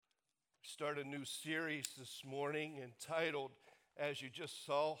start a new series this morning entitled, as you just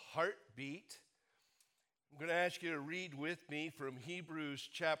saw, Heartbeat. I'm going to ask you to read with me from Hebrews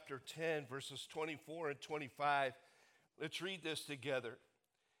chapter 10, verses 24 and 25. Let's read this together.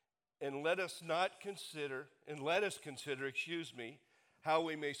 And let us consider, how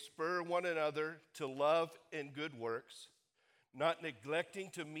we may spur one another to love and good works, not neglecting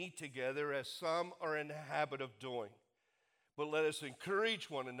to meet together as some are in the habit of doing. But let us encourage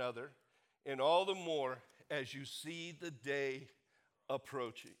one another, and all the more as you see the day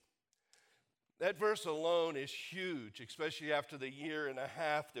approaching. That verse alone is huge, especially after the year and a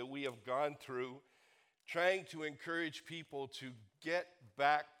half that we have gone through trying to encourage people to get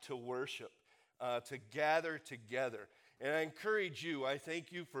back to worship, to gather together. And I encourage you, I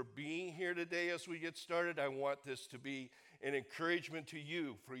thank you for being here today as we get started. I want this to be an encouragement to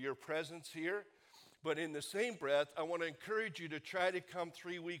you for your presence here. But in the same breath, I want to encourage you to try to come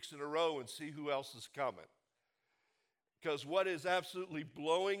 3 weeks in a row and see who else is coming. Because what is absolutely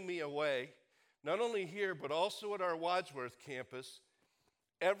blowing me away, not only here, but also at our Wadsworth campus,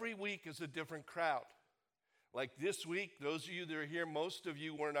 every week is a different crowd. Like this week, those of you that are here, most of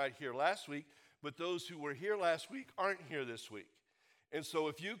you were not here last week, but those who were here last week aren't here this week. And so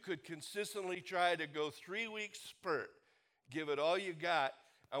if you could consistently try to go 3 weeks spurt, give it all you got,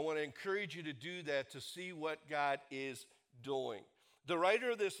 I want to encourage you to do that to see what God is doing. The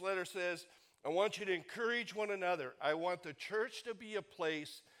writer of this letter says, I want you to encourage one another. I want the church to be a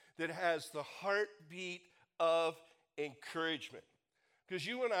place that has the heartbeat of encouragement. Because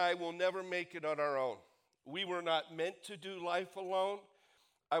you and I will never make it on our own. We were not meant to do life alone.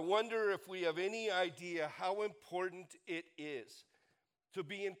 I wonder if we have any idea how important it is to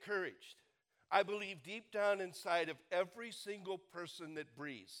be encouraged. I believe deep down inside of every single person that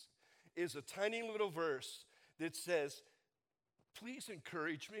breathes is a tiny little verse that says, please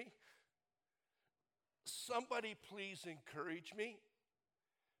encourage me. Somebody please encourage me.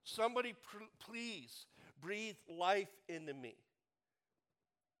 Somebody please breathe life into me.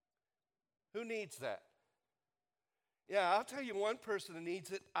 Who needs that? Yeah, I'll tell you one person that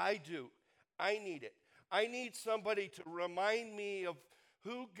needs it. I do. I need it. I need somebody to remind me of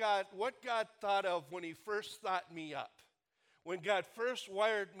what God thought of when he first thought me up. When God first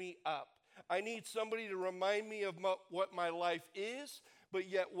wired me up. I need somebody to remind me of what my life is, but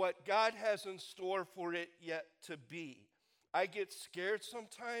yet what God has in store for it yet to be. I get scared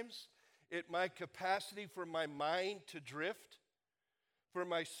sometimes at my capacity for my mind to drift, for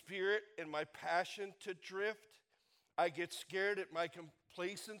my spirit and my passion to drift. I get scared at my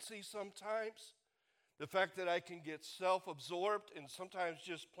complacency sometimes. The fact that I can get self-absorbed and sometimes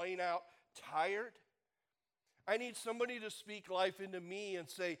just plain out tired. I need somebody to speak life into me and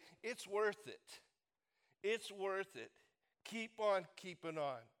say, it's worth it. It's worth it. Keep on keeping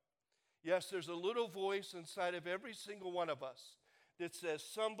on. Yes, there's a little voice inside of every single one of us that says,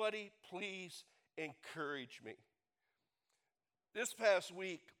 somebody please encourage me. This past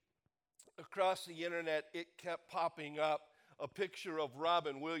week, across the internet, it kept popping up a picture of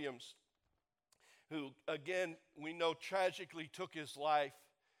Robin Williams, who, again, we know tragically took his life.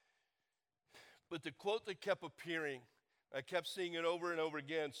 But the quote that kept appearing, I kept seeing it over and over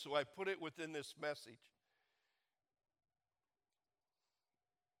again, so I put it within this message.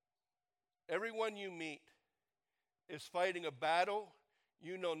 Everyone you meet is fighting a battle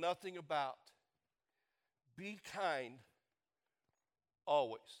you know nothing about. Be kind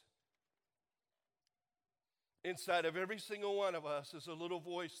always. Inside of every single one of us is a little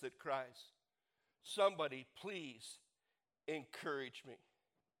voice that cries, somebody please encourage me.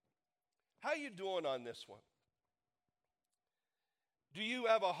 How you doing on this one? Do you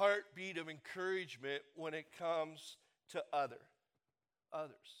have a heartbeat of encouragement when it comes to others?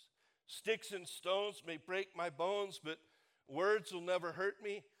 Sticks and stones may break my bones, but words will never hurt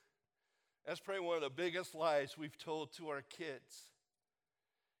me. That's probably one of the biggest lies we've told to our kids.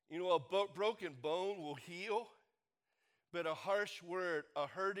 You know, a broken bone will heal, but a harsh word, a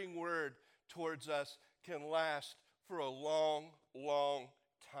hurting word towards us can last for a long, long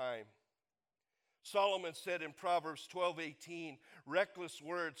time. Solomon said in Proverbs 12:18, reckless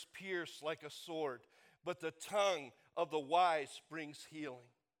words pierce like a sword, but the tongue of the wise brings healing.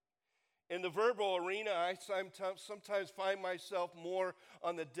 In the verbal arena, I sometimes find myself more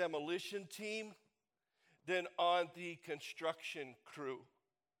on the demolition team than on the construction crew.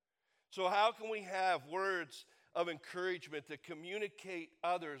 So how can we have words of encouragement that communicate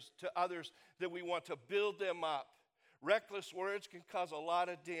to others that we want to build them up? Reckless words can cause a lot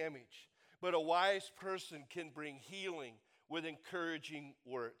of damage, but a wise person can bring healing with encouraging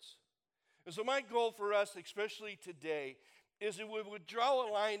words. And so my goal for us, especially today, is that we would draw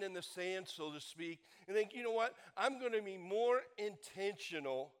a line in the sand, so to speak, and think, you know what? I'm going to be more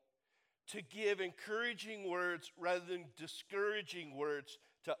intentional to give encouraging words rather than discouraging words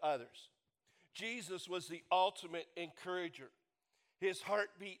to others. Jesus was the ultimate encourager. His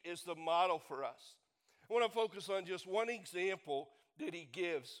heartbeat is the model for us. I want to focus on just one example that he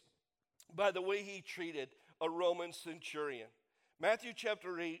gives by the way he treated a Roman centurion. Matthew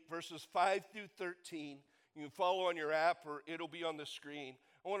chapter 8, verses 5 through 13. You can follow on your app or it'll be on the screen.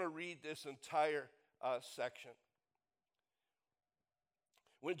 I want to read this entire section.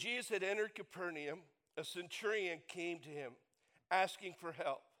 When Jesus had entered Capernaum, a centurion came to him, asking for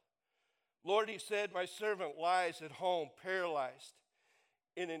help. Lord, he said, my servant lies at home, paralyzed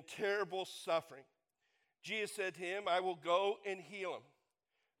and in terrible suffering. Jesus said to him, I will go and heal him.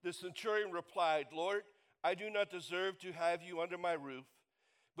 The centurion replied, Lord, I do not deserve to have you under my roof,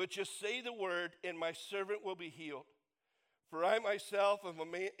 but just say the word, and my servant will be healed. For I myself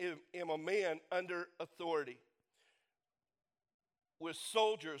am a man under authority, with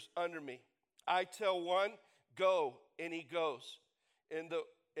soldiers under me. I tell one, go, and he goes. And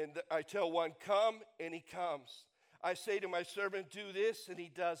I tell one, come, and he comes. I say to my servant, do this, and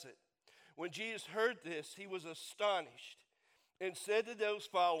he does it. When Jesus heard this, he was astonished and said to those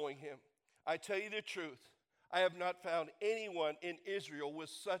following him, I tell you the truth, I have not found anyone in Israel with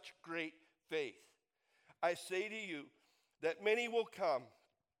such great faith. I say to you that many will come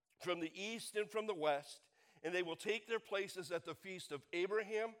from the east and from the west, and they will take their places at the feast of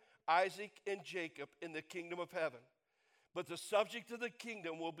Abraham, Isaac, and Jacob in the kingdom of heaven. But the subject of the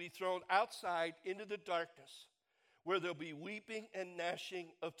kingdom will be thrown outside into the darkness, where there'll be weeping and gnashing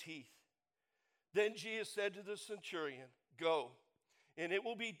of teeth. Then Jesus said to the centurion, go, and it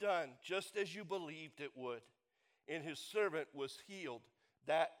will be done just as you believed it would. And his servant was healed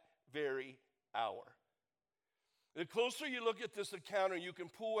that very hour. The closer you look at this encounter, you can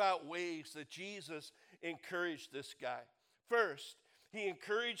pull out ways that Jesus encouraged this guy. First, he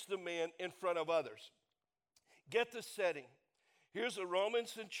encouraged the man in front of others. Get the setting. Here's a Roman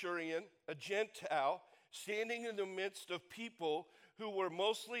centurion, a Gentile, standing in the midst of people who were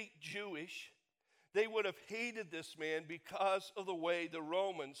mostly Jewish. They would have hated this man because of the way the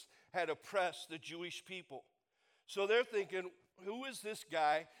Romans had oppressed the Jewish people. So they're thinking, who is this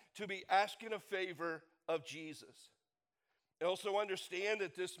guy to be asking a favor of Jesus? They also understand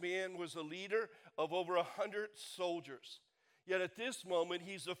that this man was a leader of over 100 soldiers. Yet at this moment,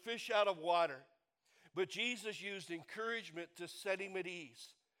 he's a fish out of water. But Jesus used encouragement to set him at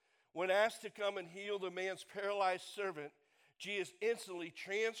ease. When asked to come and heal the man's paralyzed servant, Jesus instantly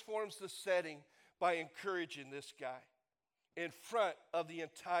transforms the setting by encouraging this guy in front of the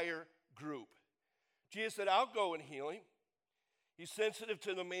entire group. Jesus said, I'll go and heal him. He's sensitive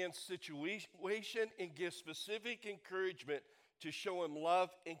to the man's situation and gives specific encouragement to show him love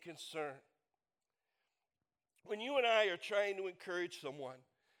and concern. When you and I are trying to encourage someone,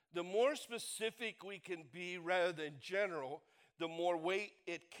 the more specific we can be rather than general, the more weight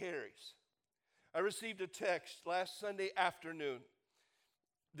it carries. I received a text last Sunday afternoon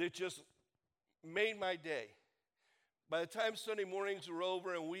that just made my day. By the time Sunday mornings are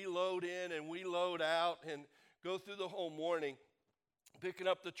over and we load in and we load out and go through the whole morning, picking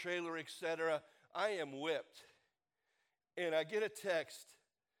up the trailer, etc., I am whipped. And I get a text,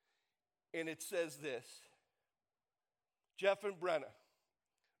 and it says this, Jeff and Brenna,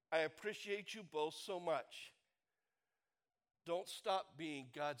 I appreciate you both so much. Don't stop being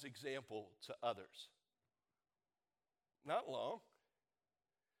God's example to others. Not long,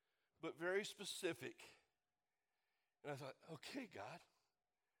 but very specific. And I thought, okay, God.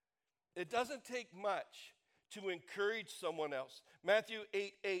 It doesn't take much to encourage someone else. Matthew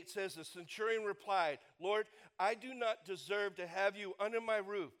 8:8 says, the centurion replied, Lord, I do not deserve to have you under my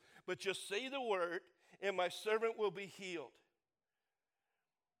roof, but just say the word, and my servant will be healed.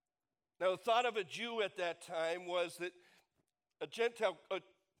 Now, the thought of a Jew at that time was that a Gentile,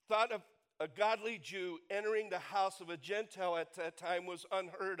 thought of a godly Jew entering the house of a Gentile at that time was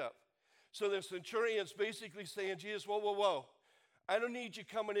unheard of. So the centurion's basically saying, Jesus, whoa. I don't need you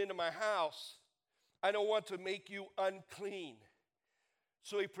coming into my house. I don't want to make you unclean.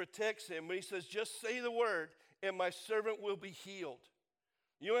 So he protects him, but he says, just say the word, and my servant will be healed.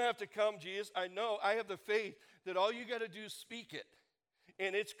 You don't have to come, Jesus. I know, I have the faith that all you got to do is speak it,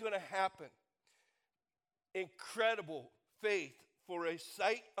 and it's going to happen. Incredible faith for a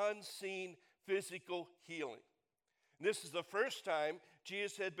sight unseen physical healing. And this is the first time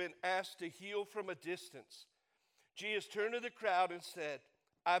Jesus had been asked to heal from a distance. Jesus turned to the crowd and said,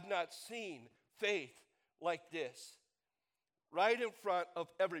 I've not seen faith like this. Right in front of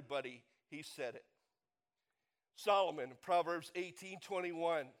everybody, he said it. Solomon, in Proverbs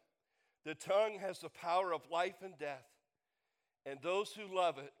 18:21, the tongue has the power of life and death, and those who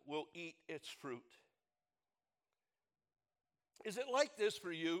love it will eat its fruit. Is it like this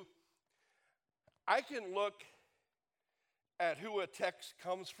for you? I can look at who a text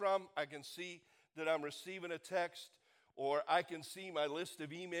comes from. I can see that I'm receiving a text, or I can see my list of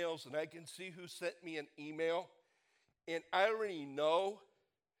emails, and I can see who sent me an email, and I already know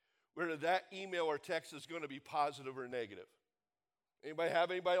whether that email or text is going to be positive or negative. Anybody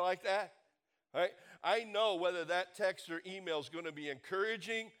have anybody like that? All right? I know whether that text or email is going to be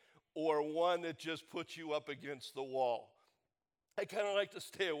encouraging or one that just puts you up against the wall. I kind of like to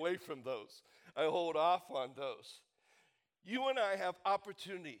stay away from those. I hold off on those. You and I have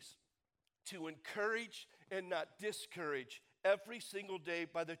opportunities to encourage and not discourage every single day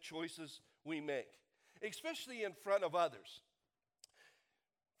by the choices we make, especially in front of others.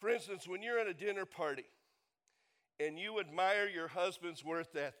 For instance, when you're at a dinner party and you admire your husband's work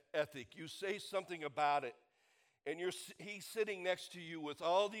ethic, you say something about it, and he's sitting next to you with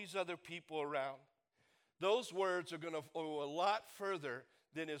all these other people around. Those words are going to go a lot further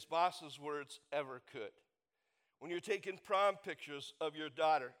than his boss's words ever could. When you're taking prom pictures of your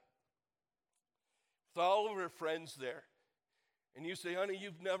daughter with all of her friends there, and you say, honey,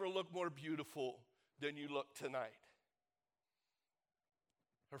 you've never looked more beautiful than you look tonight.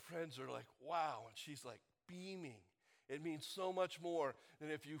 Her friends are like, wow, and she's like beaming. It means so much more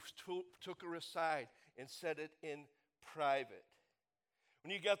than if you took her aside and said it in private.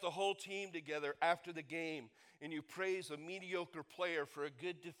 When you got the whole team together after the game and you praise a mediocre player for a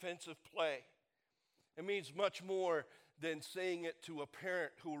good defensive play, it means much more than saying it to a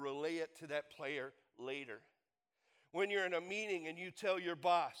parent who will relay it to that player later. When you're in a meeting and you tell your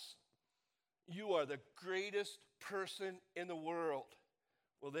boss, you are the greatest person in the world,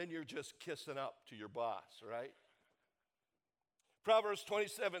 well, then you're just kissing up to your boss, right? Proverbs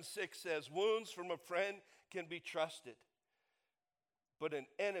 27:6 says, wounds from a friend can be trusted, but an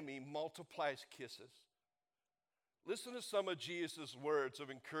enemy multiplies kisses. Listen to some of Jesus' words of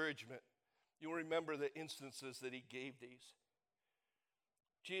encouragement. You'll remember the instances that he gave these.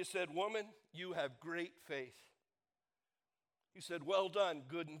 Jesus said, woman, you have great faith. He said, well done,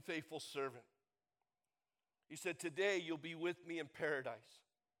 good and faithful servant. He said, today you'll be with me in paradise.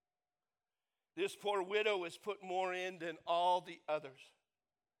 This poor widow has put more in than all the others.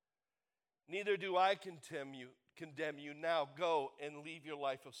 Neither do I condemn you. Now go and leave your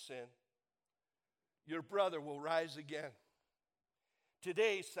life of sin. Your brother will rise again.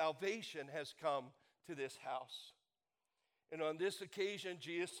 Today, salvation has come to this house. And on this occasion,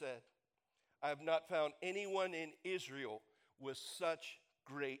 Jesus said, I have not found anyone in Israel with such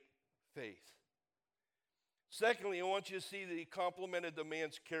great faith. Secondly, I want you to see that he complimented the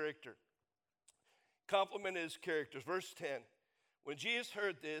man's character. Complimented his character. Verse 10, when Jesus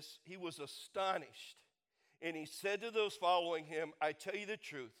heard this, he was astonished. And he said to those following him, I tell you the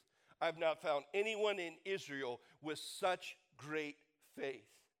truth, I have not found anyone in Israel with such great faith.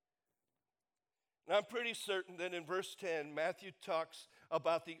 And I'm pretty certain that in verse 10, Matthew talks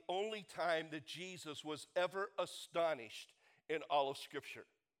about the only time that Jesus was ever astonished in all of Scripture.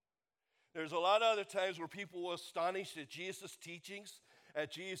 There's a lot of other times where people were astonished at Jesus' teachings,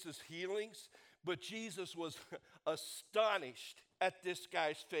 at Jesus' healings, but Jesus was astonished at this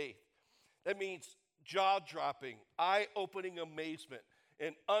guy's faith. That means jaw-dropping, eye-opening amazement,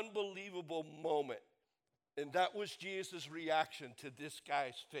 an unbelievable moment. And that was Jesus' reaction to this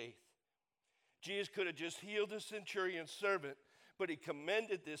guy's faith. Jesus could have just healed the centurion's servant, but he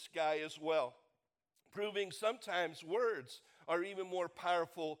commended this guy as well, proving sometimes words are even more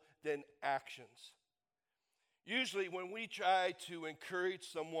powerful than actions. Usually when we try to encourage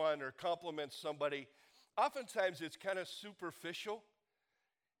someone or compliment somebody, oftentimes it's kind of superficial.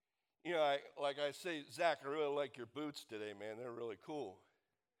 You know, like I say, Zach, I really like your boots today, man. They're really cool.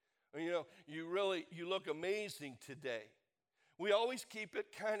 Or, you know, you look amazing today. We always keep it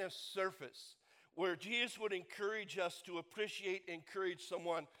kind of surface, where Jesus would encourage us to appreciate, encourage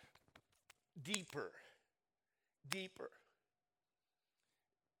someone deeper.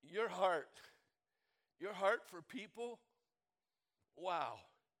 Your heart for people, wow,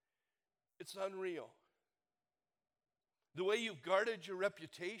 it's unreal. The way you've guarded your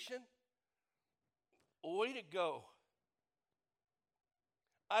reputation, way to go.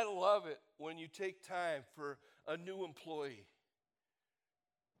 I love it when you take time for a new employee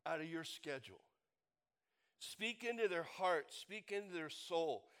out of your schedule. Speak into their heart, speak into their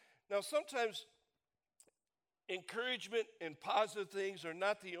soul. Now, sometimes encouragement and positive things are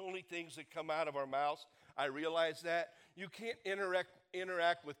not the only things that come out of our mouths. I realize that. You can't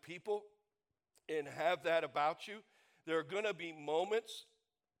interact with people and have that about you. There are going to be moments.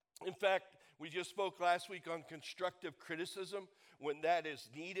 In fact, we just spoke last week on constructive criticism when that is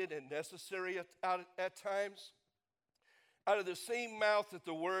needed and necessary at times. Out of the same mouth that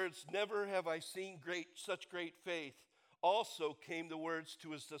the words, "Never have I seen such great faith," also came the words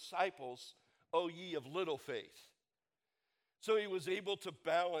to his disciples, "O ye of little faith." So he was able to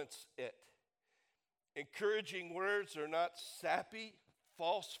balance it. Encouraging words are not sappy,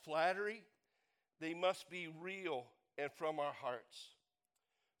 false flattery. They must be real and from our hearts.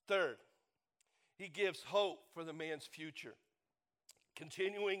 Third, he gives hope for the man's future.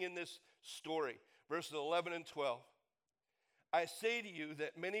 Continuing in this story, verses 11 and 12. "I say to you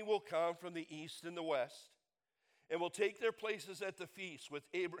that many will come from the east and the west, and will take their places at the feast with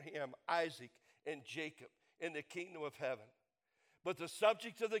Abraham, Isaac, and Jacob in the kingdom of heaven. But the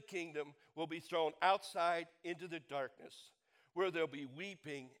subject of the kingdom will be thrown outside into the darkness, where there'll be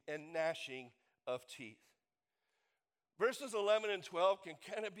weeping and gnashing of teeth." Verses 11 and 12 can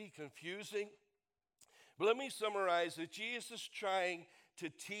kind of be confusing, but let me summarize that Jesus is trying to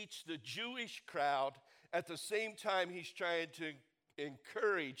teach the Jewish crowd at the same time he's trying to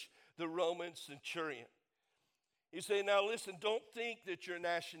encourage the Roman centurion. He's saying, now listen, don't think that your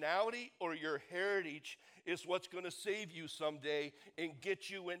nationality or your heritage is what's going to save you someday and get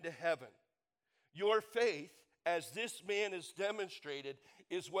you into heaven. Your faith, as this man has demonstrated,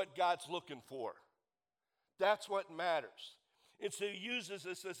 is what God's looking for. That's what matters. And so he uses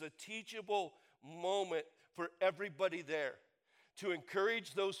this as a teachable moment for everybody there to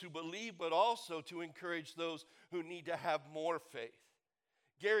encourage those who believe, but also to encourage those who need to have more faith.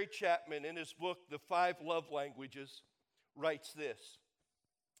 Gary Chapman, in his book, The 5 Love Languages, writes this: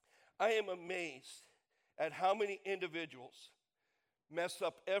 "I am amazed at how many individuals mess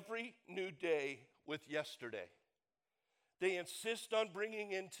up every new day with yesterday. They insist on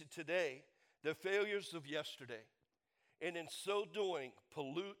bringing into today the failures of yesterday, and in so doing,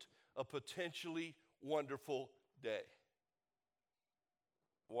 pollute a potentially wonderful day."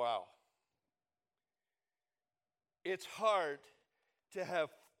 Wow. It's hard to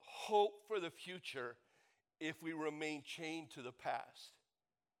have hope for the future if we remain chained to the past.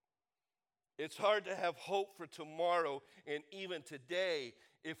 It's hard to have hope for tomorrow and even today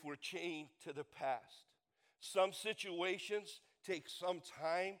if we're chained to the past. Some situations take some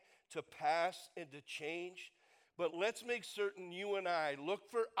time to pass and to change, but let's make certain you and I look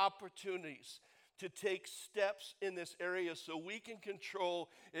for opportunities to take steps in this area so we can control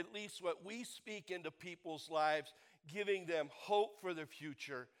at least what we speak into people's lives, giving them hope for the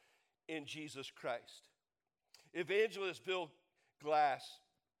future in Jesus Christ. Evangelist Bill Glass,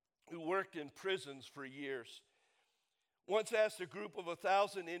 who worked in prisons for years, once asked a group of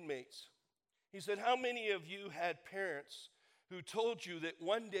 1,000 inmates, he said, "How many of you had parents who told you that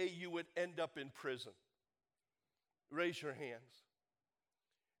one day you would end up in prison? Raise your hands."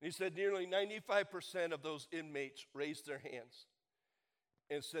 And he said nearly 95% of those inmates raised their hands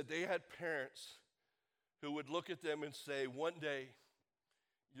and said they had parents who would look at them and say, "One day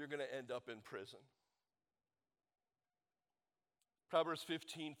you're going to end up in prison." Proverbs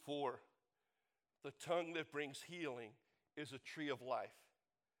 15:4, "The tongue that brings healing is a tree of life,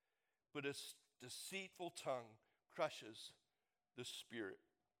 but a deceitful tongue crushes the spirit."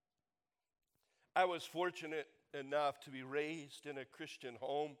 I was fortunate enough to be raised in a Christian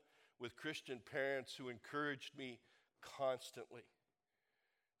home with Christian parents who encouraged me constantly.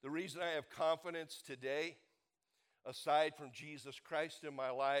 The reason I have confidence today, aside from Jesus Christ in my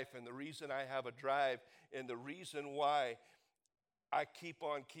life, and the reason I have a drive, and the reason why I keep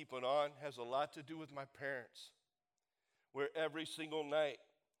on keeping on, has a lot to do with my parents. Where every single night,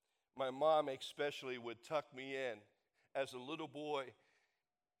 my mom especially would tuck me in as a little boy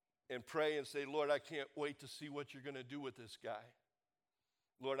and pray and say, "Lord, I can't wait to see what you're going to do with this guy.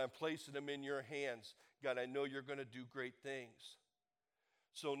 Lord, I'm placing him in your hands. God, I know you're going to do great things."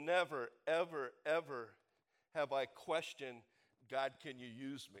 So never, ever, ever have I questioned, "God, can you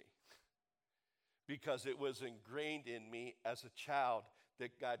use me?" Because it was ingrained in me as a child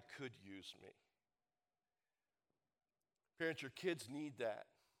that God could use me. Parents, your kids need that.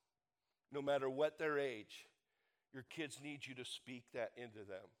 No matter what their age, your kids need you to speak that into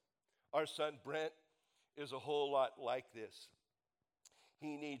them. Our son Brent is a whole lot like this.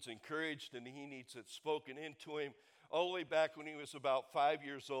 He needs encouraged and he needs it spoken into him all the way back when he was about 5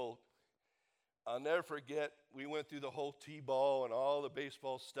 years old. I'll never forget, we went through the whole T-ball and all the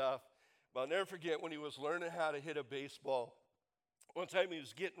baseball stuff, but I'll never forget when he was learning how to hit a baseball. One time he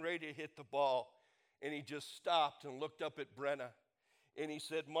was getting ready to hit the ball, and he just stopped and looked up at Brenna, and he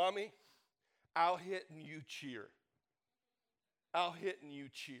said, "Mommy, I'll hit and you cheer. I'll hit and you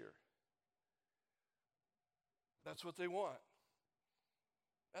cheer." That's what they want.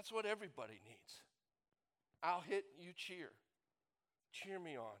 That's what everybody needs. I'll hit, you cheer. Cheer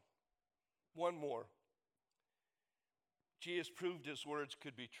me on. One more. Jesus proved his words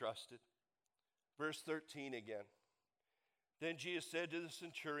could be trusted. Verse 13 again. Then Jesus said to the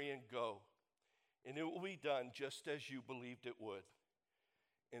centurion, "Go, and it will be done just as you believed it would."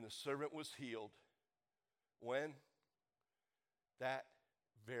 And the servant was healed. When? That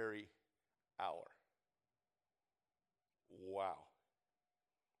very hour. Wow.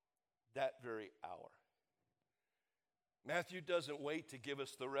 That very hour. Matthew doesn't wait to give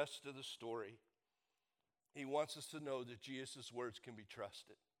us the rest of the story. He wants us to know that Jesus' words can be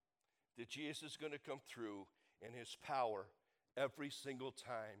trusted, that Jesus is going to come through in his power every single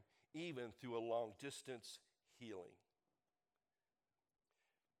time, even through a long distance healing.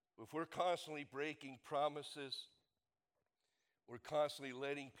 If we're constantly breaking promises, we're constantly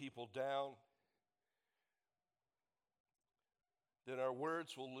letting people down, then our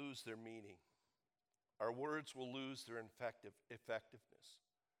words will lose their meaning. Our words will lose their effectiveness.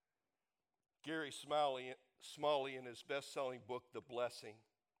 Gary Smalley, in his best-selling book, The Blessing,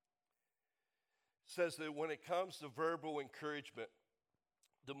 says that when it comes to verbal encouragement,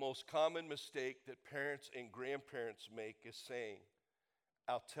 the most common mistake that parents and grandparents make is saying,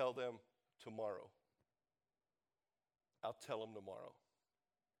 "I'll tell them tomorrow. I'll tell them tomorrow."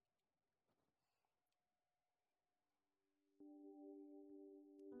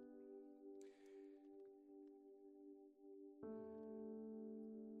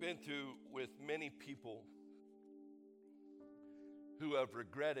 Been through with many people who have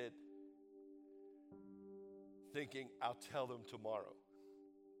regretted thinking, "I'll tell them tomorrow."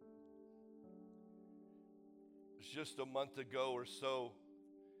 It was just a month ago or so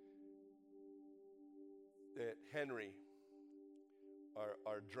that Henry,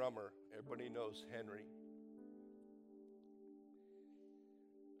 our drummer, everybody knows Henry,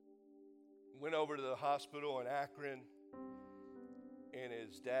 went over to the hospital in Akron, and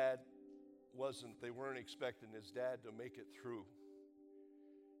his dad they weren't expecting his dad to make it through.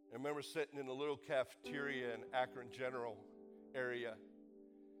 I remember sitting in a little cafeteria in Akron General area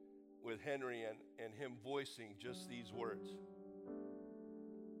with Henry and him voicing just these words: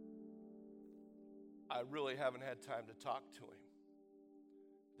 "I really haven't had time to talk to him.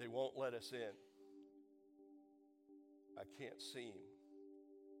 They won't let us in. I can't see him.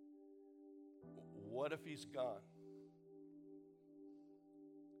 What if he's gone?"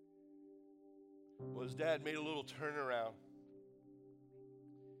 Well, his dad made a little turnaround.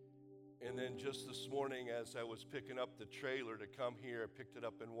 And then just this morning, as I was picking up the trailer to come here, I picked it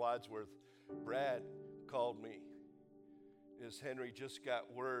up in Wadsworth, Brad called me. As Henry just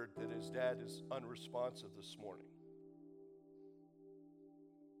got word that his dad is unresponsive this morning.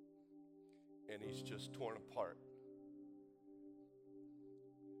 And he's just torn apart.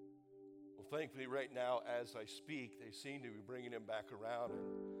 Well, thankfully, right now, as I speak, they seem to be bringing him back around,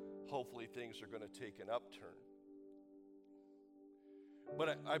 and hopefully things are going to take an upturn.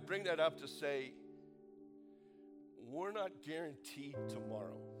 But I bring that up to say, we're not guaranteed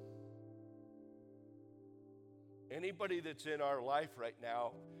tomorrow. Anybody that's in our life right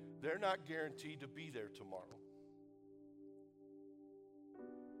now, they're not guaranteed to be there tomorrow.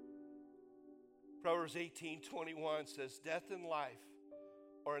 Proverbs 18:21 says, "Death and life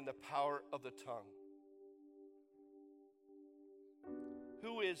are in the power of the tongue."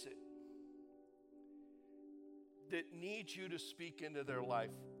 Who is it that needs you to speak into their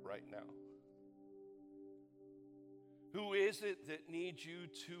life right now? Who is it that needs you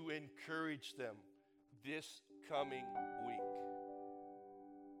to encourage them this coming week?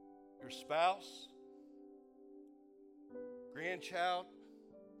 Your spouse? Grandchild?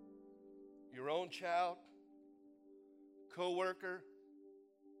 Your own child? Coworker?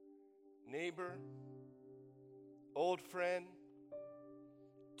 Neighbor? Old friend?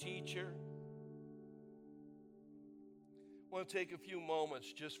 Teacher? I want to take a few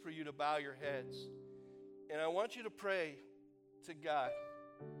moments just for you to bow your heads. And I want you to pray to God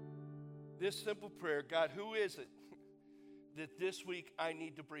this simple prayer: God, who is it that this week I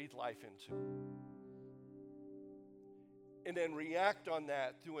need to breathe life into? And then react on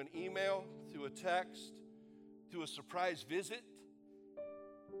that through an email, through a text, through a surprise visit.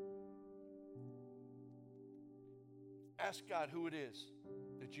 Ask God who it is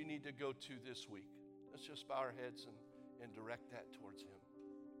that you need to go to this week. Let's just bow our heads and direct that towards Him.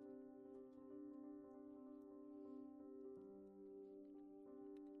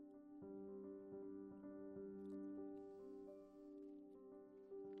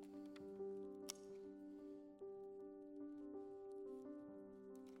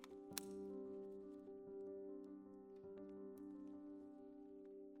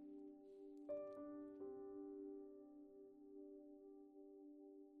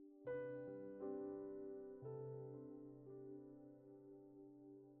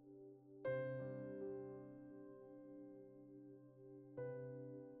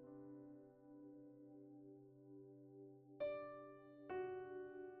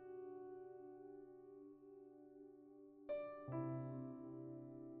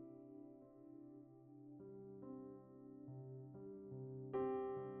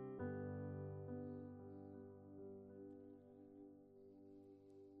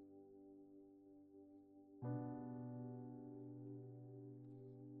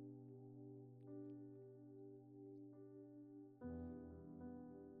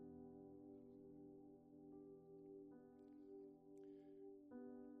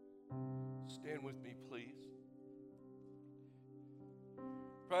 Stand with me, please.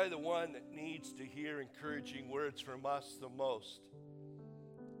 Probably the one that needs to hear encouraging words from us the most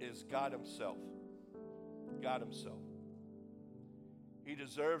is God himself. God himself. He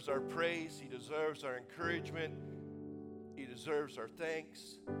deserves our praise. He deserves our encouragement. He deserves our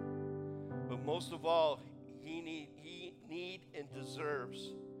thanks. But most of all, he need and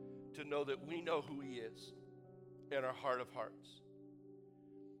deserves to know that we know who he is in our heart of hearts.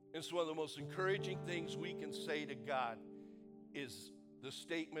 It's one of the most encouraging things we can say to God is the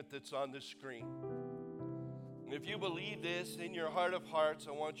statement that's on the screen. And if you believe this in your heart of hearts,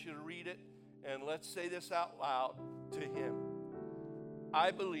 I want you to read it, and let's say this out loud to him.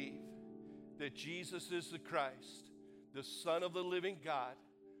 I believe that Jesus is the Christ, the Son of the living God,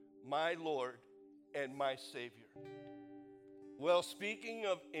 my Lord and my Savior. Well, speaking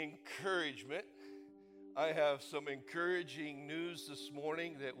of encouragement, I have some encouraging news this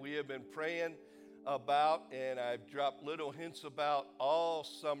morning that we have been praying about, and I've dropped little hints about all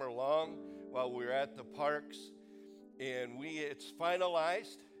summer long while we were at the parks. And it's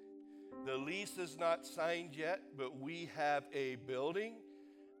finalized. The lease is not signed yet, but we have a building.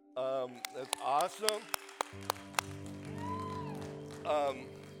 That's awesome.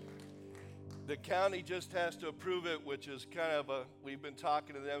 The county just has to approve it, which is kind of we've been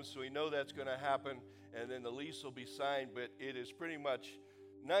talking to them, so we know that's going to happen, and then the lease will be signed, but it is pretty much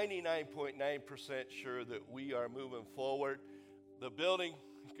 99.9% sure that we are moving forward. The building,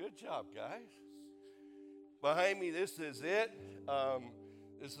 good job, guys. Behind me, this is it.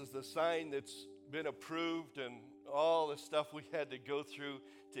 This is the sign that's been approved and all the stuff we had to go through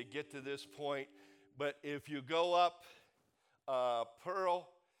to get to this point. But if you go up Pearl,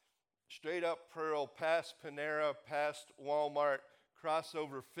 straight up Pearl, past Panera, past Walmart, cross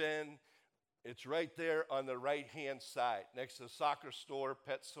over Finn, it's right there on the right-hand side, next to the soccer store,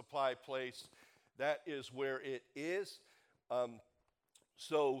 pet supply place. That is where it is.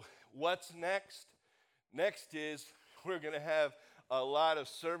 So what's next? Next is we're going to have a lot of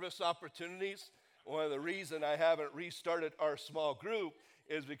service opportunities. One of the reasons I haven't restarted our small group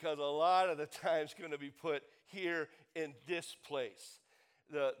is because a lot of the time is going to be put here in this place.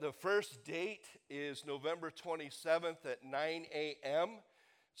 The first date is November 27th at 9 a.m.,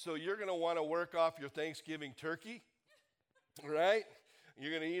 so you're going to want to work off your Thanksgiving turkey, right?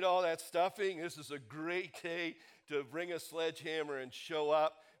 You're going to eat all that stuffing. This is a great day to bring a sledgehammer and show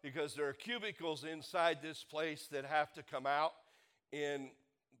up because there are cubicles inside this place that have to come out. And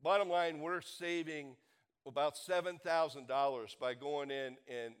bottom line, we're saving about $7,000 by going in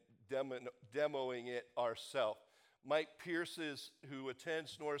and demoing it ourselves. Mike Pierce, who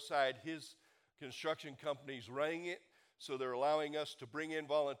attends Northside, his construction company's running it. So they're allowing us to bring in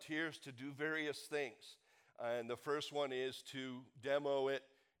volunteers to do various things. And the first one is to demo it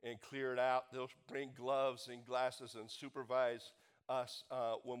and clear it out. They'll bring gloves and glasses and supervise us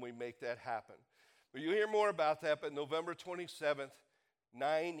when we make that happen. But you'll hear more about that, but November 27th,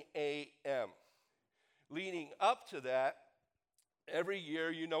 9 a.m. Leading up to that, every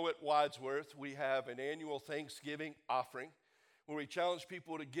year, you know, at Wadsworth, we have an annual Thanksgiving offering where we challenge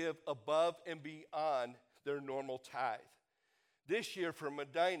people to give above and beyond their normal tithe. This year for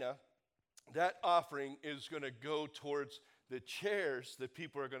Medina, that offering is going to go towards the chairs that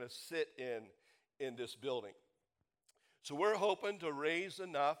people are going to sit in this building. So we're hoping to raise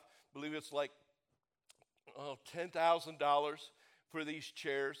enough, I believe it's like $10,000 for these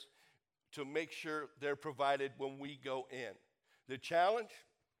chairs to make sure they're provided when we go in. The challenge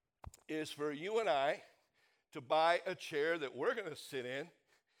is for you and I to buy a chair that we're going to sit in,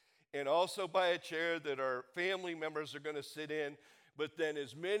 and also buy a chair that our family members are going to sit in, but then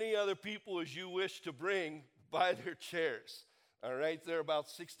as many other people as you wish to bring, buy their chairs. All right, they're about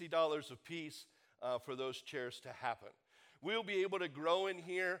 $60 a piece for those chairs to happen. We'll be able to grow in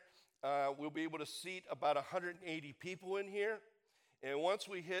here. We'll be able to seat about 180 people in here. And once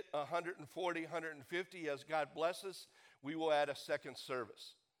we hit 140, 150, as God blesses, we will add a second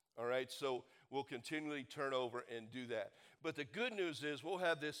service. All right, so we'll continually turn over and do that. But the good news is we'll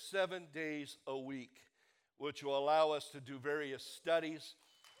have this 7 days a week, which will allow us to do various studies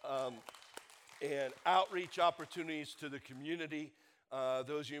and outreach opportunities to the community.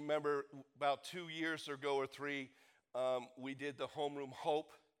 Those of you remember about 2 years ago or 3, we did the Homeroom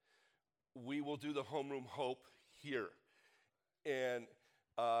Hope. We will do the Homeroom Hope here. And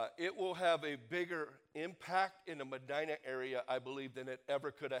it will have a bigger impact in the Medina area, I believe, than it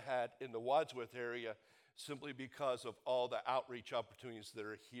ever could have had in the Wadsworth area, simply because of all the outreach opportunities that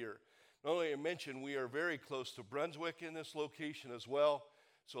are here. Not only I mentioned, we are very close to Brunswick in this location as well,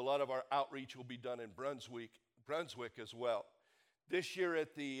 so a lot of our outreach will be done in Brunswick as well. This year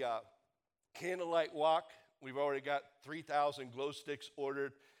at the Candlelight walk. We've already got 3,000 glow sticks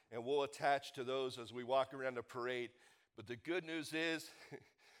ordered, and we'll attach to those as we walk around the parade. But the good news is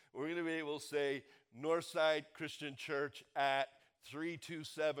we're going to be able to say Northside Christian Church at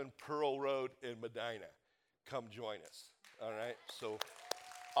 327 Pearl Road in Medina. Come join us. All right? So,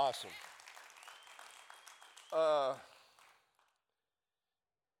 awesome. I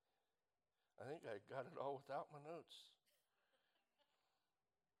think I got it all without my notes.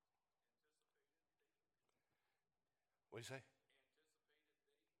 What do you say?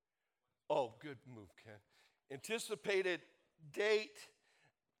 Oh, good move, Ken. Anticipated date,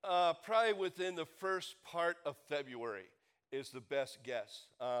 probably within the first part of February is the best guess.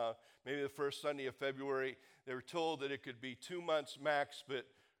 Maybe the first Sunday of February. They were told that it could be 2 months max, but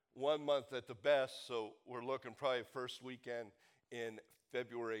 1 month at the best. So we're looking probably first weekend in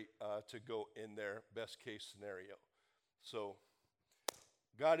February to go in their best case scenario. So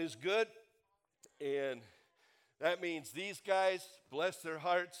God is good, and that means these guys, bless their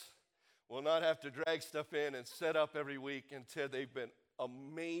hearts, will not have to drag stuff in and set up every week until they've been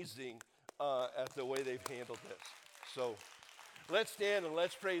amazing at the way they've handled this. So let's stand and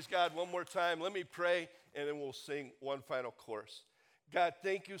let's praise God one more time. Let me pray, and then we'll sing one final chorus. God,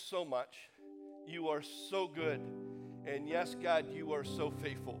 thank you so much. You are so good. And yes, God, you are so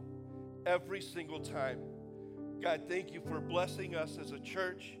faithful every single time. God, thank you for blessing us as a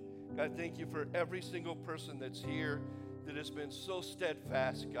church. God, thank you for every single person that's here that has been so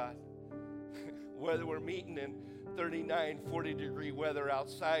steadfast, God. Whether we're meeting in 39, 40-degree weather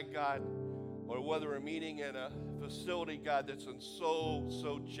outside, God, or whether we're meeting in a facility, God, that's been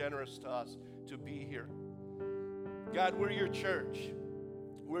so generous to us to be here. God, we're your church.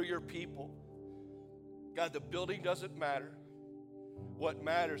 We're your people. God, the building doesn't matter. What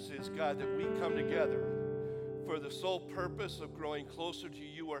matters is, God, that we come together for the sole purpose of growing closer to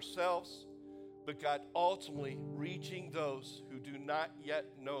you ourselves, but God, ultimately reaching those who do not yet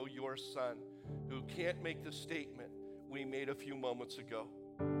know your Son, who can't make the statement we made a few moments ago.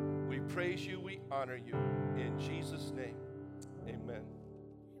 We praise you, we honor you. In Jesus'